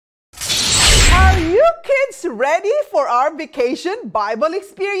kids ready for our vacation Bible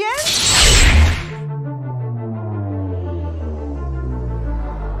experience?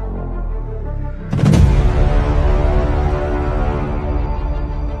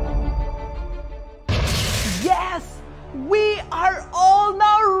 Yes, we are all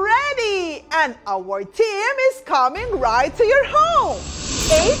now ready, and our team is coming right to your home.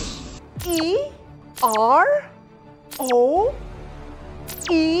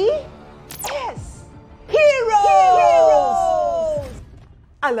 Heroes! Heroes!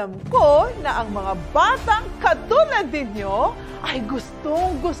 Alam ko na ang mga batang katulad ninyo ay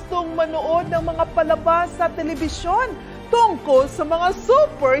gustong-gustong manood ng mga palabas sa telebisyon tungkol sa mga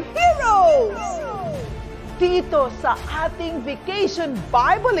superheroes. Dito sa ating Vacation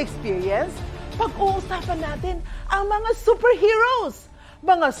Bible Experience, pag-uusapan natin ang mga superheroes.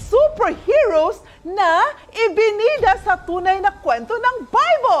 Mga superheroes na ibinida sa tunay na kwento ng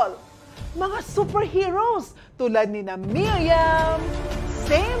Bible. Mga superheroes tulad ni Miriam,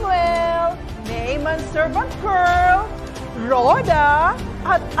 Samuel, Naaman's servant girl, Rhoda,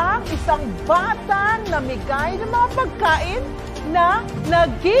 at ang isang batang namigay ng mga pagkain na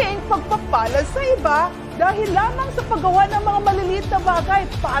naging pagpapala sa iba dahil lamang sa paggawa ng mga maliliit na bagay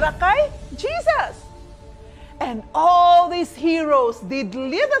para kay Jesus. And all these heroes did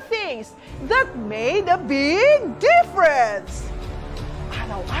little things that made a big difference.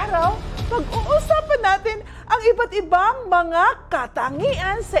 Araw-araw, pag-uusapan natin ang iba't ibang mga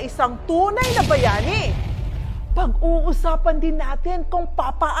katangian sa isang tunay na bayani. Pag-uusapan din natin kung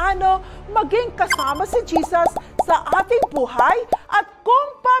papaano maging kasama si Jesus sa ating buhay at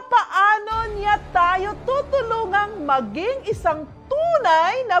kung papaano niya tayo tutulungang maging isang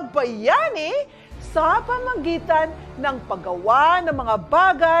tunay na bayani sa pamamagitan ng paggawa ng mga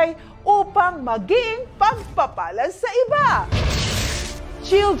bagay upang maging pagpapala sa iba.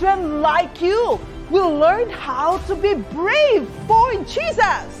 Children like you will learn how to be brave for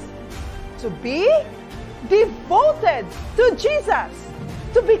Jesus, to be devoted to Jesus,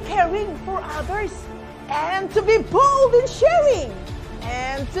 to be caring for others, and to be bold in sharing,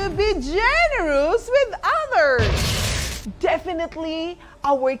 and to be generous with others. Definitely,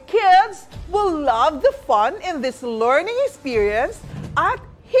 our kids will love the fun in this learning experience at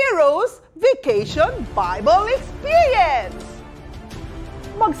Heroes Vacation Bible Experience.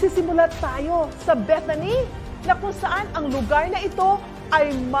 Magsisimula tayo sa Bethany na kung saan ang lugar na ito ay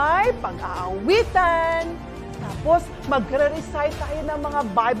may pag-aawitan. Tapos magre-recite tayo ng mga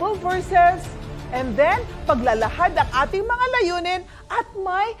Bible verses. And then, paglalahad ang ating mga layunin at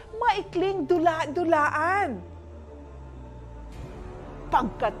may maikling dula-dulaan.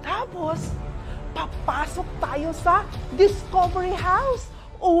 Pagkatapos, papasok tayo sa Discovery House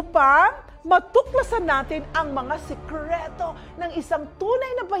upang matuklasan natin ang mga sikreto ng isang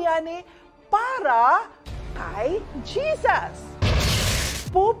tunay na bayani para kay Jesus.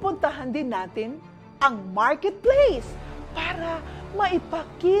 Pupuntahan din natin ang marketplace para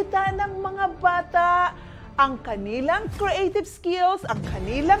maipakita ng mga bata ang kanilang creative skills, ang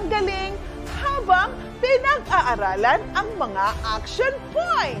kanilang galing, habang pinag-aaralan ang mga action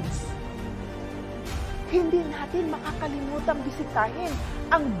points. Hindi natin makakalimutang bisitahin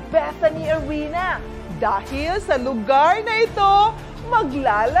ang Bethany Arena dahil sa lugar na ito,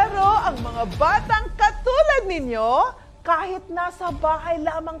 maglalaro ang mga batang katulad ninyo kahit nasa bahay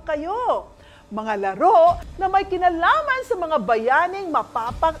lamang kayo. Mga laro na may kinalaman sa mga bayaning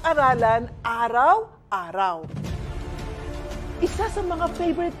mapapag-aralan araw-araw. Isa sa mga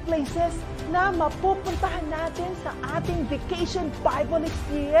favorite places na mapupuntahan natin sa ating Vacation Bible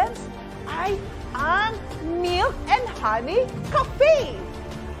Experience ay ang Milk and Honey Cafe,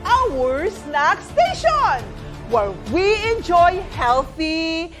 our snack station, where we enjoy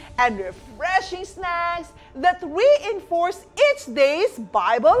healthy and refreshing snacks that reinforce each day's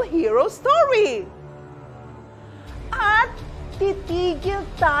Bible hero story. At titigil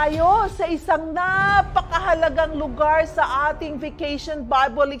tayo sa isang napakahalagang lugar sa ating Vacation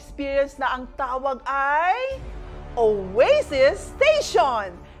Bible Experience na ang tawag ay Oasis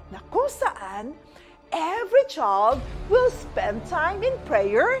Station, na kung saan every child will spend time in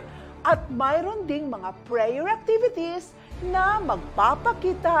prayer at mayroon ding mga prayer activities na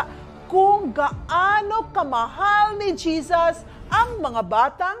magpapakita kung gaano kamahal ni Jesus ang mga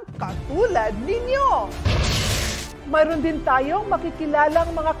batang katulad ninyo. Mayroon din tayong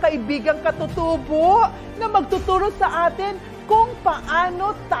makikilalang mga kaibigang katutubo na magtuturo sa atin kung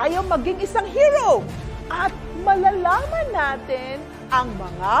paano tayo maging isang hero. At malalaman natin ang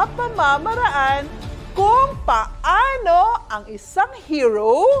mga pamamaraan kung paano ang isang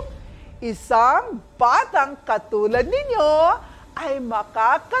hero, isang batang katulad ninyo, ay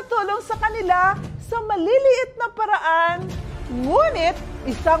makakatulong sa kanila sa maliliit na paraan, ngunit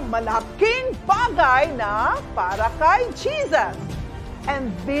isang malaking bagay na para kay Jesus. And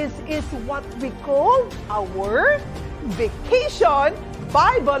this is what we call our Vacation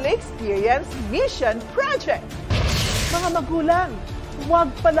Bible Experience Mission Project. Mga magulang,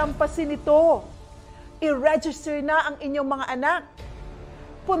 huwag palampasin ito. I-register na ang inyong mga anak.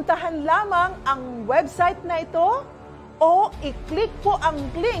 Puntahan lamang ang website na ito o i-click po ang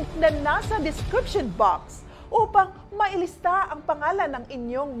link na nasa description box upang mailista ang pangalan ng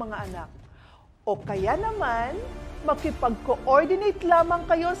inyong mga anak. O kaya naman, makipag-coordinate lamang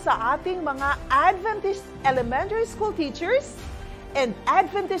kayo sa ating mga Adventist Elementary School teachers and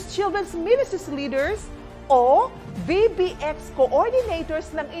Adventist Children's Ministries leaders o VBX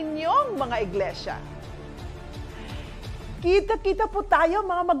coordinators ng inyong mga iglesia. Kita-kita po tayo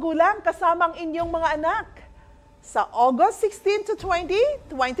mga magulang kasama ang inyong mga anak sa August 16 to 20,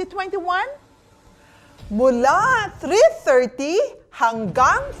 2021 mula 3:30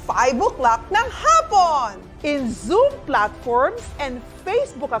 hanggang 5 o'clock ng hapon in Zoom platforms and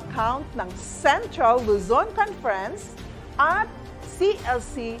Facebook account ng Central Luzon Conference at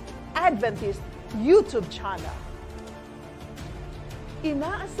CLC Adventist YouTube channel.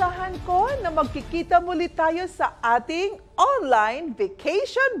 Inaasahan ko na magkikita muli tayo sa ating online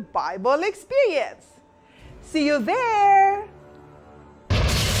Vacation Bible Experience. See you there!